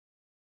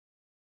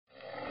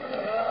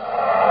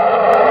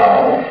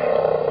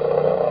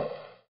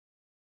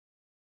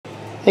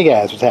Hey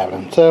guys, what's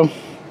happening? So,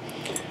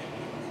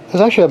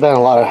 there's actually been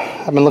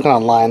I've been looking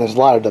online, there's a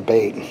lot of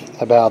debate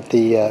about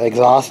the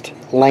exhaust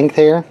length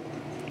here.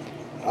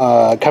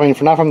 Coming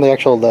from, not from the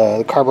actual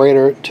the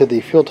carburetor to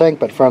the fuel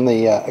tank, but from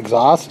the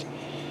exhaust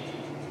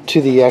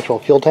to the actual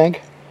fuel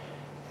tank.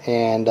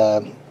 And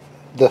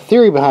the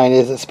theory behind it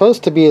is it's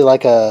supposed to be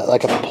like a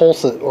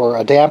pulse or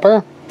a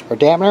damper or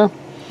dampener,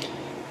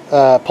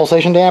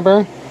 pulsation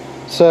damper.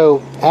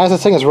 So as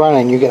this thing is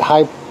running, you get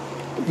high,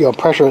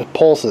 pressure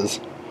pulses.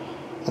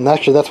 And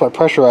actually that's what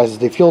pressurizes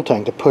the fuel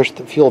tank to push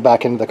the fuel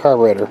back into the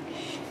carburetor.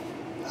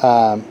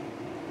 But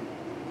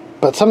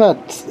some of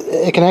that,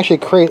 it can actually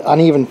create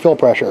uneven fuel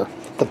pressure,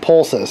 the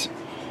pulses.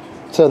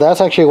 So that's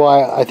actually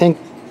why I think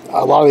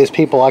a lot of these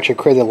people actually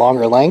created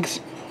longer lengths.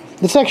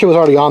 This actually was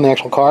already on the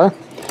actual car,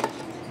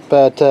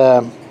 but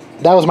that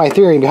was my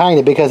theory behind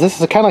it, because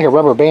this is kind of like a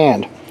rubber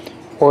band,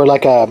 or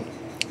like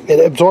it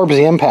absorbs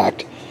the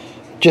impact,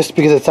 just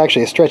because it's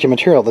actually a stretchy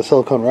material, the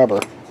silicone rubber,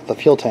 the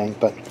fuel tank.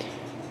 But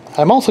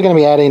I'm also going to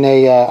be adding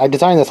I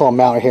designed this little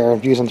mount here in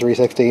Fusion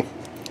 360,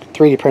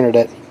 3D printed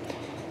it,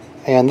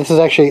 and this is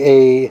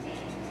actually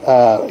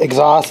a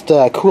exhaust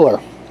cooler.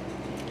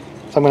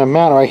 So I'm going to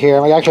mount it right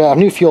here. I actually have a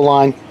new fuel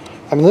line.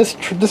 I mean, this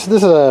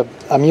is a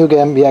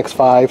Mugen MBX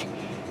 5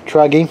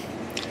 truggy,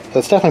 so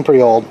it's definitely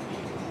pretty old.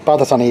 Bought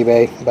this on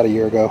eBay about a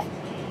year ago.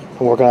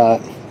 I'm working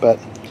on it, but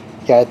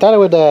yeah, I thought I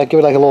would give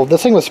it like a little.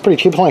 This thing was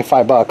pretty cheap. It's only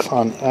 $5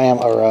 on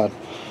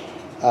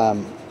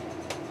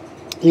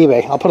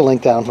eBay. I'll put a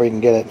link down where you can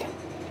get it,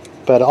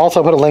 but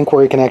also put a link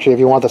where you can actually, if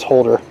you want this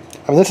holder.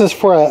 I mean, this is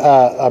for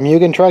a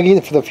Mugen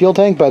truggy for the fuel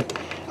tank, but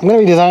I'm going to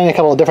be designing a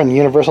couple of different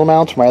universal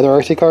mounts for my other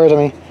RC cars. I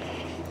mean,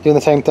 doing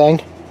the same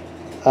thing.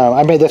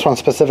 I made this one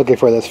specifically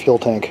for this fuel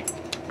tank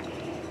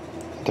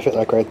to fit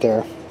like right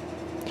there.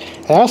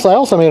 And I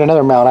also made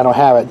another mount, I don't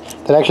have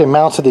it, that actually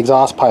mounts to the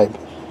exhaust pipe.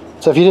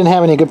 So if you didn't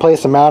have any good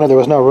place to mount it, there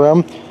was no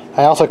room,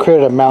 I also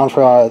created a mount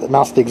for that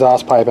mounts to the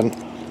exhaust pipe and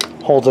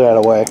holds it out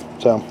of the way.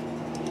 So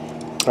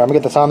I'm going to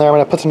get this on there. I'm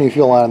going to put some new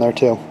fuel on in there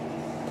too.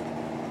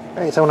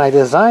 Alright, so when I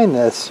designed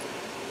this,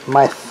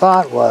 my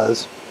thought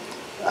was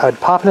I would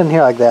pop it in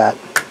here like that,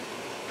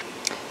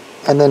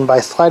 and then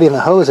by sliding the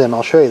hose in,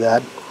 I'll show you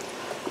that,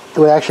 it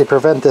would actually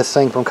prevent this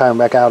thing from coming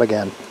back out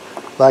again.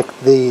 Like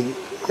the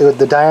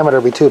diameter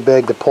would be too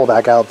big to pull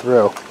back out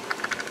through.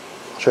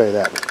 I'll show you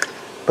that.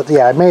 But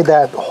yeah, I made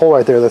that hole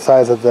right there the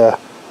size of the,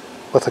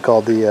 what's it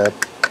called, the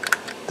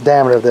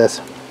diameter of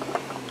this.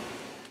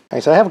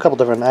 Alright, so I have a couple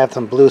different, I have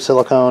some blue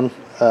silicone.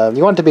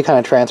 You want it to be kind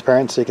of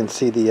transparent so you can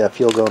see the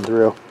fuel going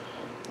through.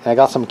 And I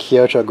got some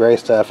Kyosho gray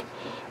stuff.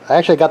 I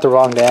actually got the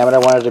wrong diameter. I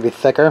wanted it to be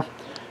thicker.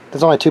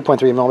 There's only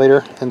 2.3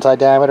 millimeter inside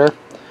diameter,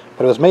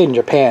 but it was made in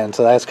Japan,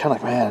 so that's kind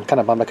of like, man, kind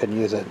of bummed I couldn't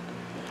use it.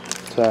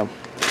 So,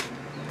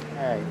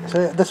 alright,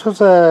 so this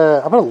was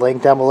I'll put a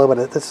link down below,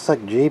 but this is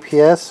like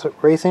GPS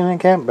racing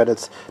camp, but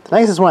it's the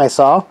nicest one I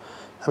saw.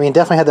 I mean, it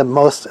definitely had the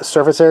most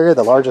surface area,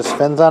 the largest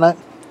fins on it.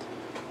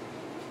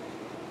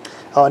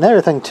 Oh,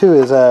 another thing too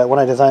is when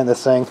I designed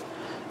this thing,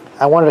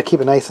 I wanted to keep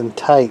it nice and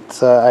tight,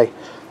 so I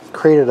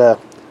created a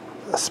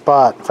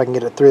spot, if I can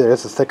get it through there.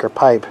 This is a thicker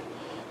pipe,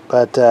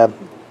 but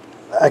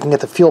I can get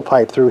the fuel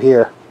pipe through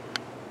here,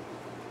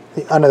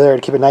 under there,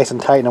 to keep it nice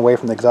and tight and away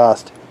from the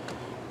exhaust.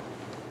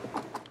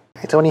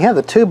 So when you have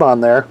the tube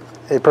on there,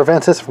 it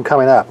prevents this from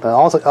coming up, and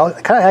also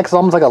it kind of acts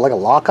almost like a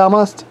lock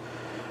almost.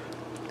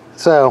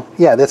 So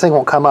yeah, this thing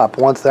won't come up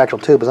once the actual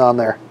tube is on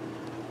there.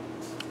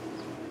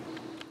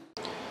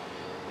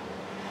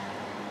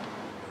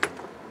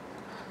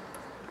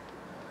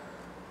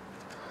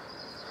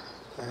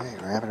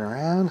 Alright, wrap it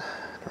around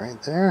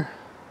right there.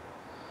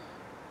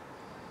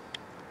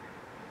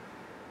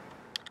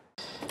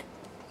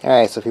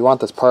 Alright, so if you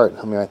want this part,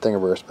 I'll be my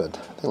Thingiverse, but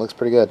I think it looks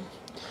pretty good.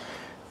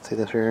 See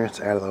this here, it's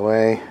out of the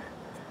way.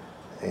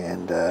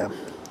 And now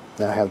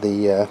I have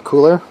the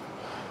cooler.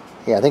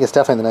 Yeah, I think it's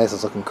definitely the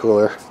nicest looking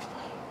cooler.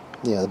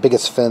 You know, the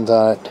biggest fins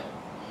on it.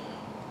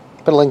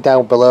 Put a link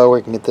down below where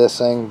you can get this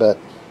thing, but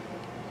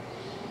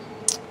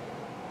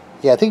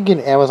yeah, I think you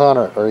can get it on Amazon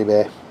or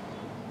eBay.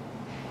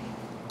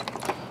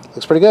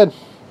 Looks pretty good.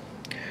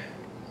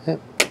 Yep.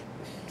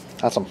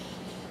 Awesome.